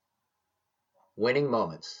Winning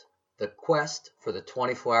moments, the quest for the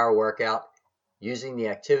 24-hour workout using the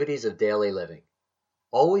activities of daily living.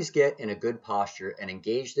 Always get in a good posture and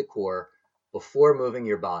engage the core before moving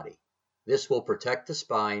your body. This will protect the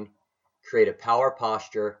spine, create a power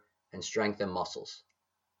posture, and strengthen muscles.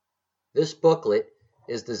 This booklet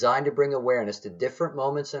is designed to bring awareness to different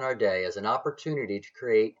moments in our day as an opportunity to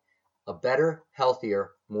create a better, healthier,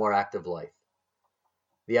 more active life.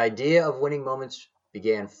 The idea of winning moments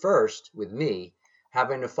began first with me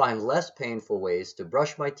having to find less painful ways to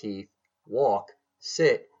brush my teeth, walk,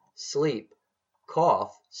 sit, sleep,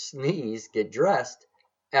 cough, sneeze, get dressed,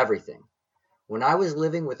 everything. When I was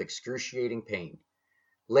living with excruciating pain.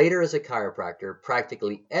 Later as a chiropractor,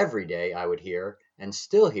 practically every day I would hear, and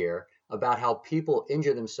still hear, about how people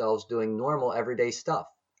injure themselves doing normal everyday stuff.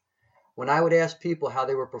 When I would ask people how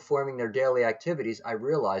they were performing their daily activities, I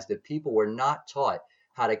realized that people were not taught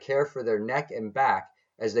how to care for their neck and back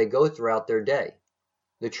as they go throughout their day.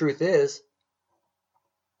 The truth is,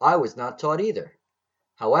 I was not taught either.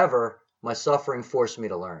 However, my suffering forced me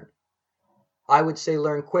to learn. I would say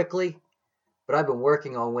learn quickly, but I've been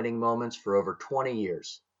working on winning moments for over 20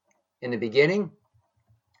 years. In the beginning,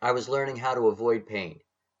 I was learning how to avoid pain.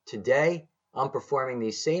 Today, I'm performing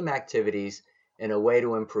these same activities in a way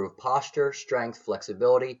to improve posture, strength,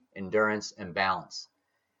 flexibility, endurance, and balance.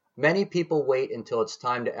 Many people wait until it's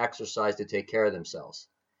time to exercise to take care of themselves.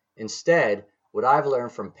 Instead, what I've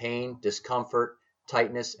learned from pain, discomfort,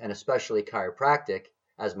 tightness, and especially chiropractic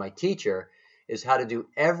as my teacher is how to do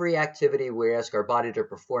every activity we ask our body to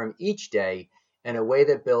perform each day in a way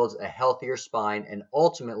that builds a healthier spine and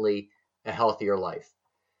ultimately a healthier life.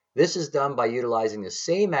 This is done by utilizing the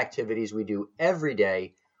same activities we do every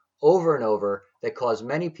day over and over that cause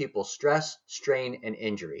many people stress, strain, and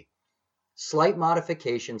injury. Slight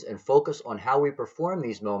modifications and focus on how we perform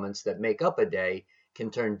these moments that make up a day can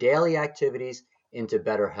turn daily activities into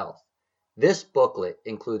better health. This booklet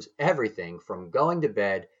includes everything from going to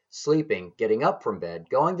bed, sleeping, getting up from bed,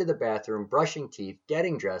 going to the bathroom, brushing teeth,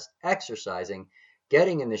 getting dressed, exercising,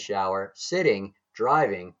 getting in the shower, sitting,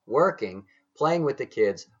 driving, working, playing with the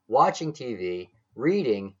kids, watching TV,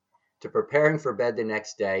 reading, to preparing for bed the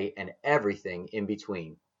next day, and everything in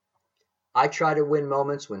between. I try to win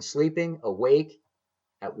moments when sleeping, awake,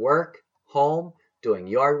 at work, home, doing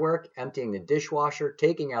yard work, emptying the dishwasher,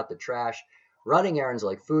 taking out the trash, running errands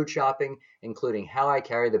like food shopping, including how I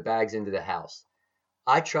carry the bags into the house.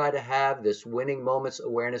 I try to have this winning moments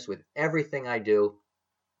awareness with everything I do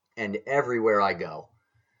and everywhere I go.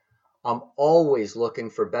 I'm always looking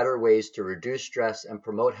for better ways to reduce stress and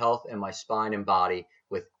promote health in my spine and body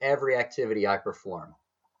with every activity I perform.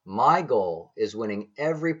 My goal is winning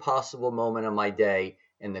every possible moment of my day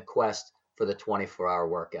in the quest for the 24-hour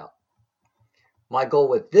workout. My goal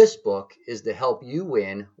with this book is to help you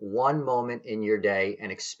win one moment in your day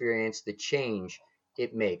and experience the change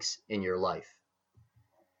it makes in your life.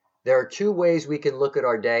 There are two ways we can look at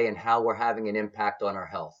our day and how we're having an impact on our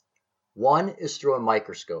health. One is through a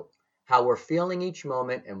microscope, how we're feeling each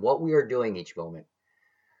moment and what we are doing each moment.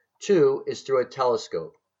 Two is through a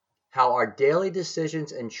telescope, how our daily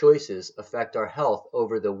decisions and choices affect our health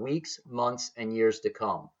over the weeks, months, and years to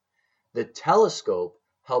come. The telescope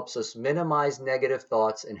helps us minimize negative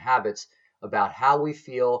thoughts and habits about how we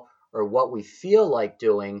feel or what we feel like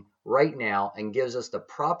doing right now and gives us the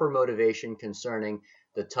proper motivation concerning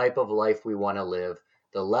the type of life we want to live,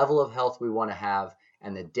 the level of health we want to have,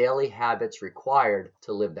 and the daily habits required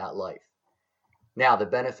to live that life. Now, the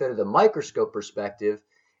benefit of the microscope perspective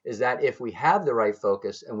is that if we have the right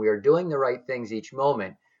focus and we are doing the right things each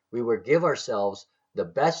moment, we will give ourselves the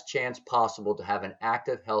best chance possible to have an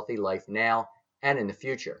active, healthy life now and in the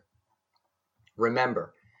future.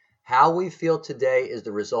 Remember, how we feel today is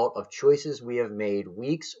the result of choices we have made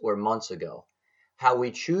weeks or months ago. How we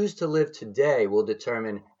choose to live today will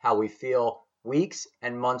determine how we feel weeks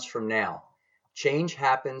and months from now. Change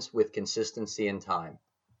happens with consistency and time.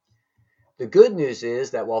 The good news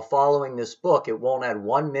is that while following this book, it won't add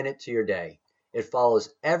 1 minute to your day. It follows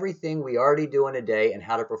everything we already do in a day and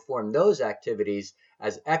how to perform those activities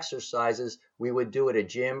as exercises we would do at a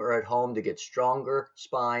gym or at home to get stronger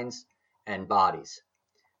spines and bodies.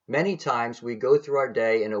 Many times we go through our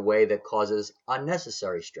day in a way that causes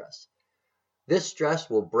unnecessary stress. This stress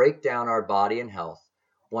will break down our body and health.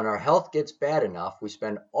 When our health gets bad enough, we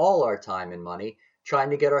spend all our time and money trying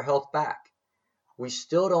to get our health back. We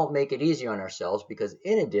still don't make it easy on ourselves because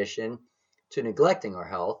in addition to neglecting our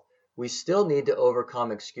health, we still need to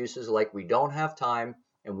overcome excuses like we don't have time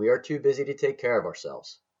and we are too busy to take care of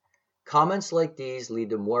ourselves. Comments like these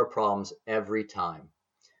lead to more problems every time.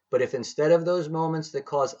 But if instead of those moments that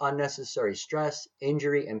cause unnecessary stress,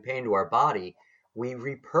 injury, and pain to our body, we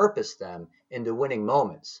repurpose them into winning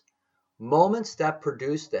moments. Moments that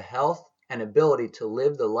produce the health and ability to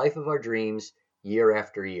live the life of our dreams year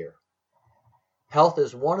after year. Health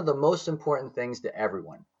is one of the most important things to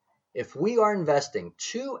everyone. If we are investing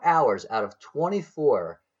 2 hours out of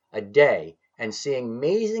 24 a day and seeing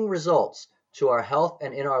amazing results to our health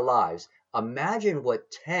and in our lives, imagine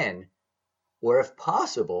what 10, or if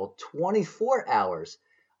possible, 24 hours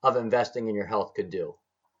of investing in your health could do.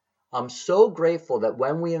 I'm so grateful that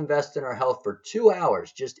when we invest in our health for 2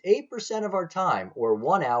 hours, just 8% of our time, or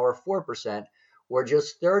 1 hour, 4%, or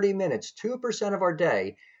just 30 minutes, 2% of our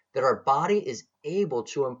day, that our body is able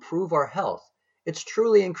to improve our health. It's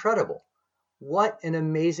truly incredible. What an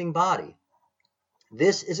amazing body.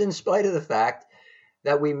 This is in spite of the fact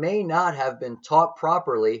that we may not have been taught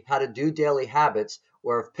properly how to do daily habits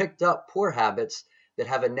or have picked up poor habits that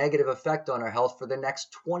have a negative effect on our health for the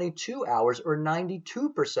next 22 hours or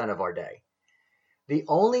 92% of our day. The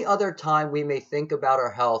only other time we may think about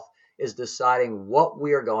our health is deciding what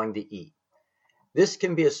we are going to eat. This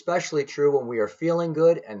can be especially true when we are feeling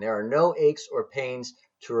good and there are no aches or pains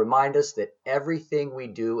to remind us that everything we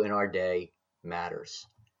do in our day matters.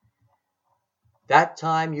 That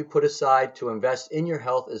time you put aside to invest in your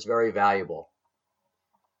health is very valuable,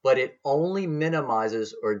 but it only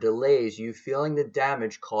minimizes or delays you feeling the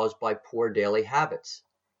damage caused by poor daily habits.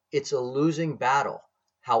 It's a losing battle.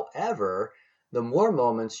 However, the more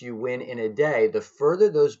moments you win in a day, the further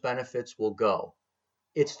those benefits will go.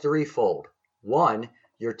 It's threefold. 1,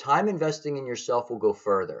 your time investing in yourself will go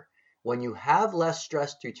further. When you have less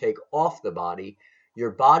stress to take off the body,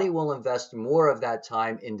 your body will invest more of that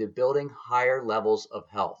time into building higher levels of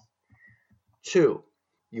health. 2,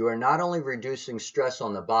 you are not only reducing stress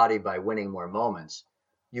on the body by winning more moments,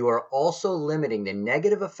 you are also limiting the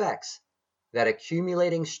negative effects that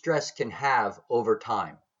accumulating stress can have over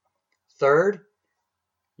time. 3rd,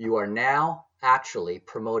 you are now actually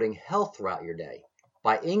promoting health throughout your day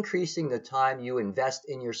by increasing the time you invest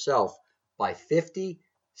in yourself by 50,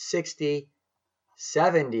 60,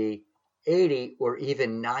 70, 80, or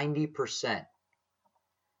even 90%.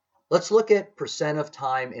 Let's look at percent of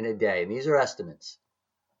time in a day, and these are estimates.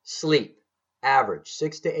 Sleep, average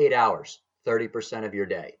 6 to 8 hours, 30% of your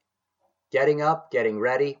day. Getting up, getting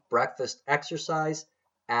ready, breakfast, exercise,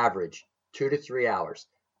 average 2 to 3 hours,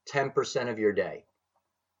 10% of your day.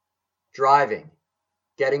 Driving,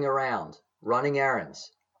 getting around, running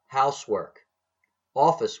errands, housework,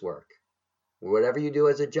 office work, whatever you do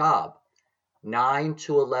as a job, 9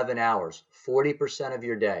 to 11 hours, 40% of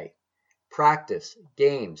your day. Practice,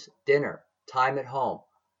 games, dinner, time at home,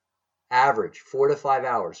 average 4 to 5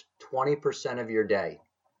 hours, 20% of your day.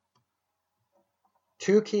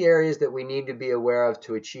 2 key areas that we need to be aware of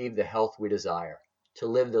to achieve the health we desire, to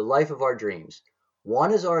live the life of our dreams.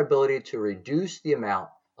 1 is our ability to reduce the amount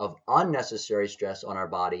of unnecessary stress on our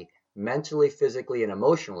body, mentally, physically, and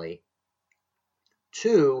emotionally.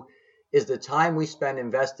 2 is the time we spend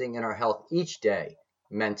investing in our health each day,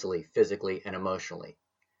 mentally, physically, and emotionally.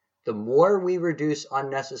 The more we reduce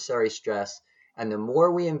unnecessary stress and the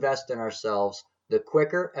more we invest in ourselves, the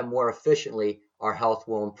quicker and more efficiently our health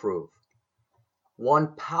will improve.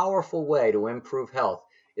 One powerful way to improve health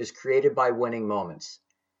is created by winning moments.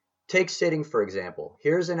 Take sitting, for example.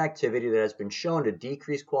 Here's an activity that has been shown to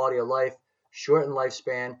decrease quality of life, shorten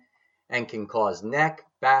lifespan, and can cause neck,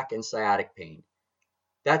 back, and sciatic pain.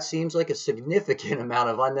 That seems like a significant amount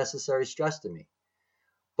of unnecessary stress to me.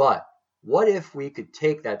 But what if we could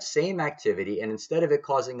take that same activity and instead of it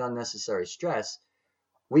causing unnecessary stress,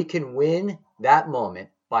 we can win that moment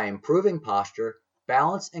by improving posture,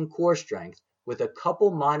 balance, and core strength with a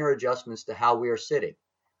couple minor adjustments to how we are sitting.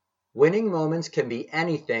 Winning moments can be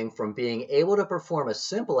anything from being able to perform a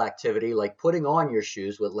simple activity like putting on your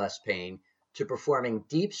shoes with less pain to performing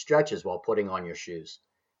deep stretches while putting on your shoes.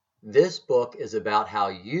 This book is about how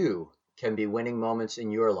you can be winning moments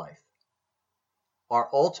in your life. Our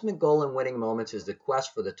ultimate goal in winning moments is the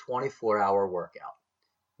quest for the 24-hour workout.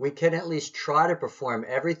 We can at least try to perform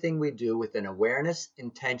everything we do with an awareness,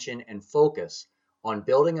 intention, and focus on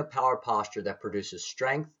building a power posture that produces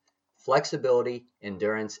strength, flexibility,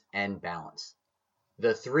 endurance, and balance.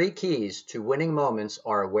 The 3 keys to winning moments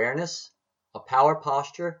are awareness, a power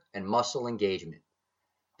posture, and muscle engagement.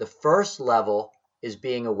 The first level is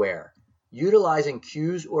being aware. Utilizing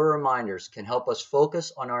cues or reminders can help us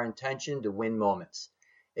focus on our intention to win moments.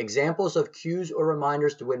 Examples of cues or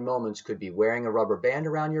reminders to win moments could be wearing a rubber band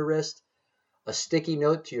around your wrist, a sticky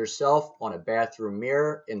note to yourself on a bathroom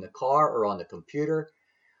mirror, in the car, or on the computer.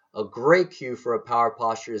 A great cue for a power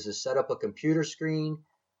posture is to set up a computer screen,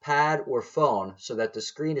 pad, or phone so that the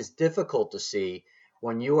screen is difficult to see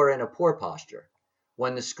when you are in a poor posture.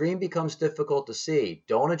 When the screen becomes difficult to see,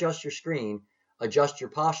 don't adjust your screen, adjust your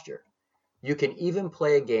posture. You can even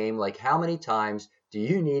play a game like how many times do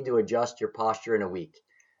you need to adjust your posture in a week?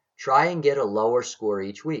 Try and get a lower score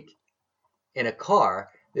each week. In a car,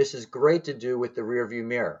 this is great to do with the rearview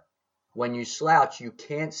mirror. When you slouch, you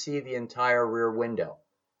can't see the entire rear window.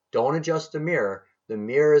 Don't adjust the mirror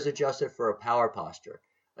is adjusted for a power posture.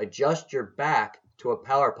 Adjust your back to a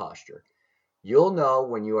power posture. You'll know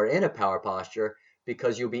when you are in a power posture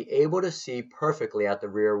because you'll be able to see perfectly out the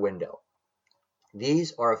rear window.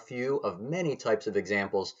 These are a few of many types of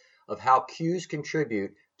examples of how cues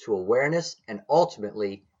contribute to awareness and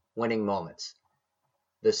ultimately winning moments.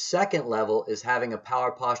 The second level is having a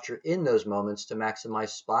power posture in those moments to maximize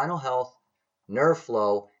spinal health, nerve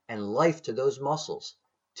flow, and life to those muscles,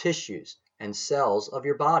 tissues, and cells of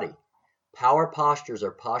your body. Power postures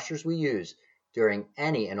are postures we use during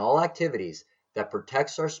any and all activities that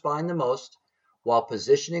protects our spine the most while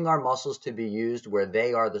positioning our muscles to be used where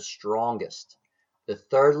they are the strongest. The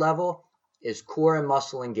third level is core and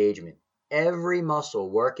muscle engagement. Every muscle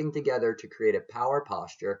working together to create a power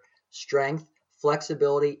posture, strength,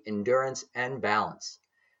 flexibility, endurance, and balance.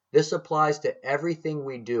 This applies to everything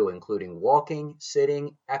we do, including walking,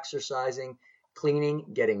 sitting, exercising, cleaning,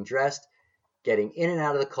 getting dressed, getting in and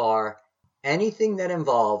out of the car, anything that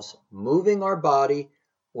involves moving our body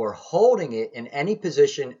or holding it in any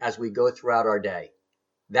position as we go throughout our day.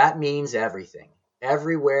 That means everything,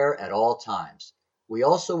 everywhere, at all times. We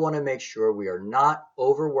also want to make sure we are not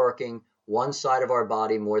overworking one side of our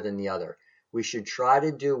body more than the other. We should try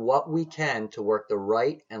to do what we can to work the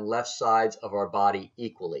right and left sides of our body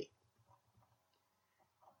equally.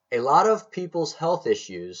 A lot of people's health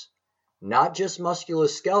issues, not just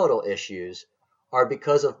musculoskeletal issues, are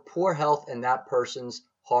because of poor health in that person's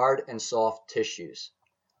hard and soft tissues.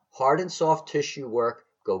 Hard and soft tissue work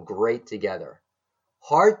go great together.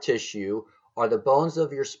 Hard tissue are the bones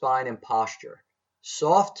of your spine and posture.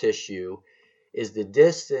 Soft tissue is the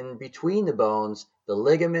disc in between the bones, the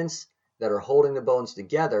ligaments that are holding the bones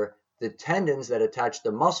together, the tendons that attach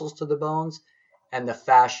the muscles to the bones, and the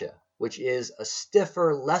fascia, which is a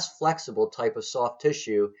stiffer, less flexible type of soft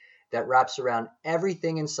tissue that wraps around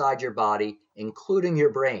everything inside your body, including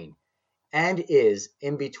your brain, and is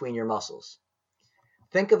in between your muscles.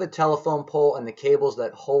 Think of a telephone pole and the cables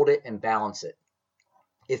that hold it and balance it.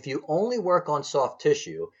 If you only work on soft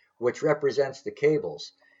tissue, which represents the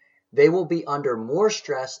cables, they will be under more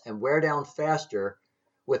stress and wear down faster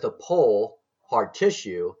with a pole, hard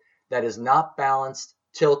tissue, that is not balanced,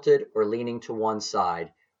 tilted, or leaning to one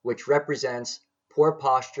side, which represents poor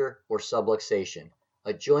posture or subluxation,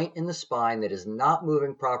 a joint in the spine that is not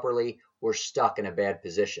moving properly or stuck in a bad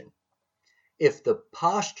position. If the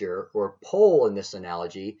posture, or pole in this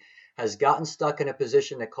analogy, has gotten stuck in a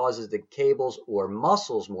position that causes the cables or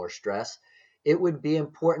muscles more stress, it would be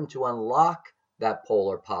important to unlock that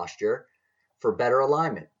pole or posture for better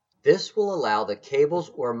alignment. This will allow the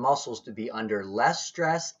cables or muscles to be under less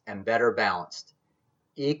stress and better balanced.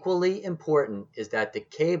 Equally important is that the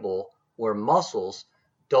cable or muscles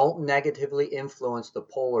don't negatively influence the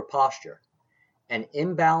pole or posture. An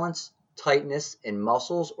imbalance, tightness in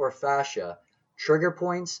muscles or fascia, trigger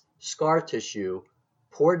points, scar tissue,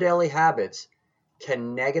 poor daily habits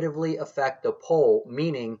can negatively affect the pole,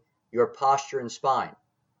 meaning your posture and spine.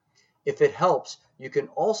 If it helps, you can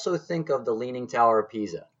also think of the Leaning Tower of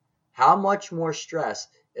Pisa. How much more stress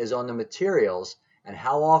is on the materials, and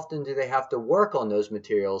how often do they have to work on those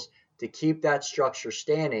materials to keep that structure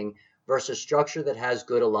standing versus structure that has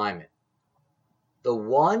good alignment? The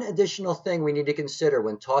one additional thing we need to consider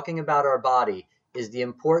when talking about our body is the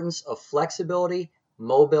importance of flexibility,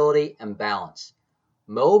 mobility, and balance.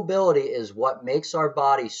 Mobility is what makes our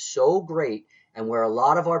body so great and where a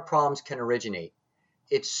lot of our problems can originate.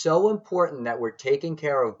 It's so important that we're taking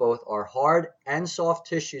care of both our hard and soft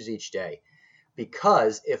tissues each day,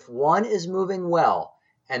 because if one is moving well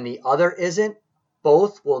and the other isn't,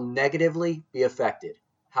 both will negatively be affected.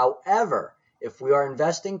 However, if we are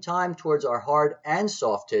investing time towards our hard and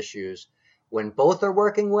soft tissues, when both are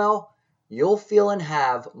working well, you'll feel and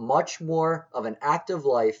have much more of an active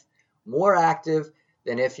life, more active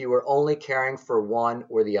than if you were only caring for one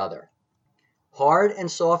or the other. Hard and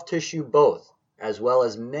soft tissue both, as well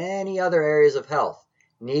as many other areas of health,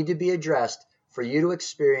 need to be addressed for you to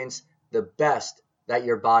experience the best that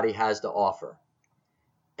your body has to offer.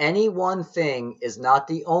 Any one thing is not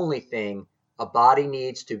the only thing a body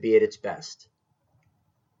needs to be at its best.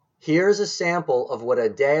 Here's a sample of what a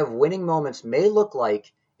day of winning moments may look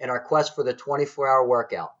like in our quest for the 24-hour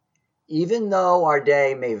workout. Even though our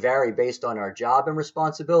day may vary based on our job and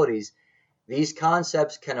responsibilities, these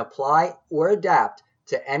concepts can apply or adapt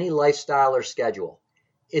to any lifestyle or schedule.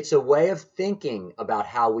 It's a way of thinking about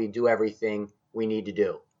how we do everything we need to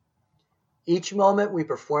do. Each moment we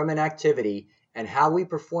perform an activity and how we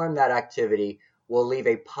perform that activity will leave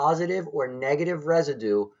a positive or negative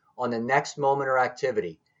residue on the next moment or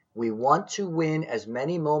activity. We want to win as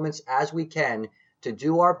many moments as we can to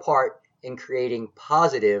do our part in creating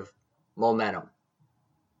positive momentum.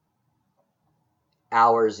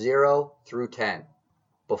 Hours 0 through 10.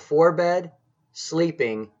 Before bed,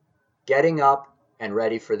 sleeping, getting up, and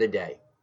ready for the day.